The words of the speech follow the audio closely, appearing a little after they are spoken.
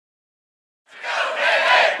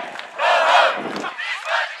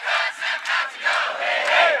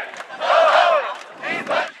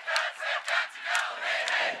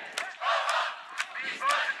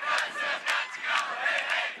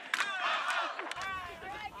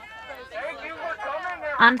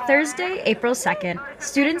On Thursday, April 2nd,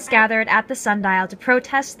 students gathered at the sundial to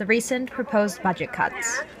protest the recent proposed budget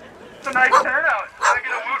cuts. It's a nice turnout. Can I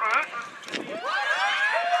get a woot woot?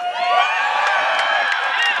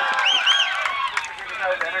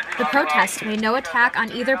 The protest made no attack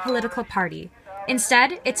on either political party.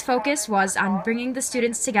 Instead, its focus was on bringing the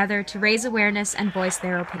students together to raise awareness and voice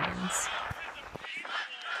their opinions.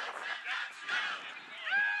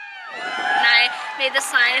 I made this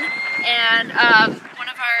sign, and one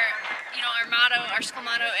of our motto, our school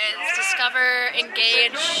motto is discover,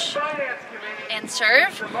 engage, and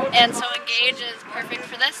serve. And so engage is perfect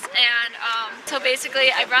for this. And so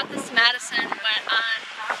basically, I brought this to Madison on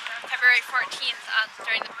February 14th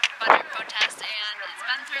during the budget protest, and it's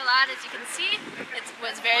been through a lot, as you can see. It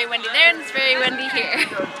was very windy there, and it's very windy here.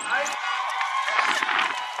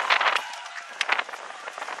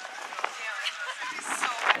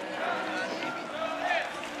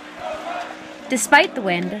 Despite the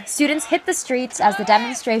wind, students hit the streets as the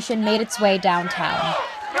demonstration made its way downtown.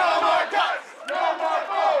 No more cuts! No more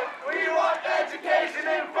vote! We want education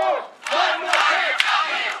in full!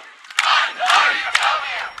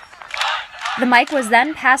 The mic was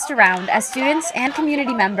then passed around as students and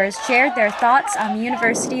community members shared their thoughts on the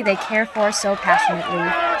university they care for so passionately.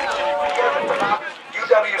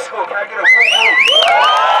 UW school, can I get a woo-woo?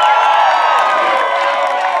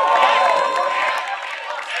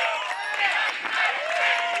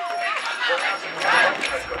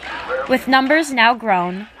 With numbers now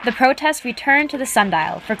grown, the protest returned to the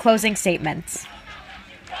sundial for closing statements.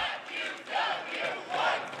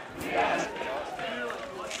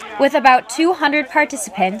 With about 200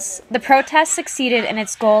 participants, the protest succeeded in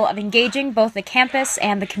its goal of engaging both the campus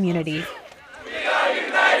and the community. We are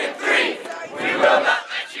united three. We will not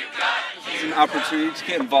let you go. It's an opportunity to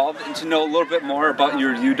get involved and to know a little bit more about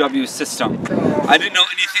your UW system. I didn't know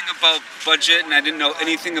anything about budget, and I didn't know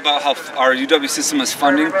anything about how our UW system is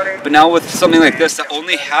funding, but now with something like this that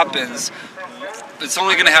only happens, it's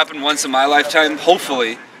only going to happen once in my lifetime,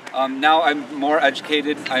 hopefully. Now I'm more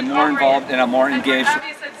educated, I'm more involved, and I'm more engaged.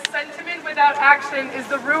 Sentiment without action is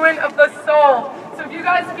the ruin of the soul. So if you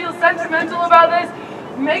guys feel sentimental about this,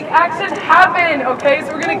 make action happen, okay?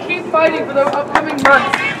 So we're going to keep fighting for the upcoming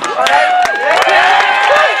months. All right?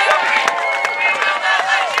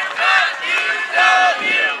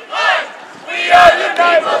 We are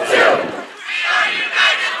united two. We are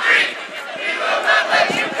united three. We will not let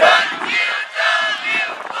you cut.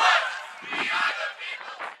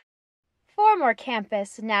 For more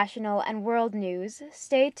campus, national, and world news,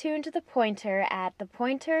 stay tuned to The Pointer at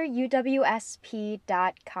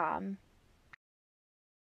thepointeruwsp.com.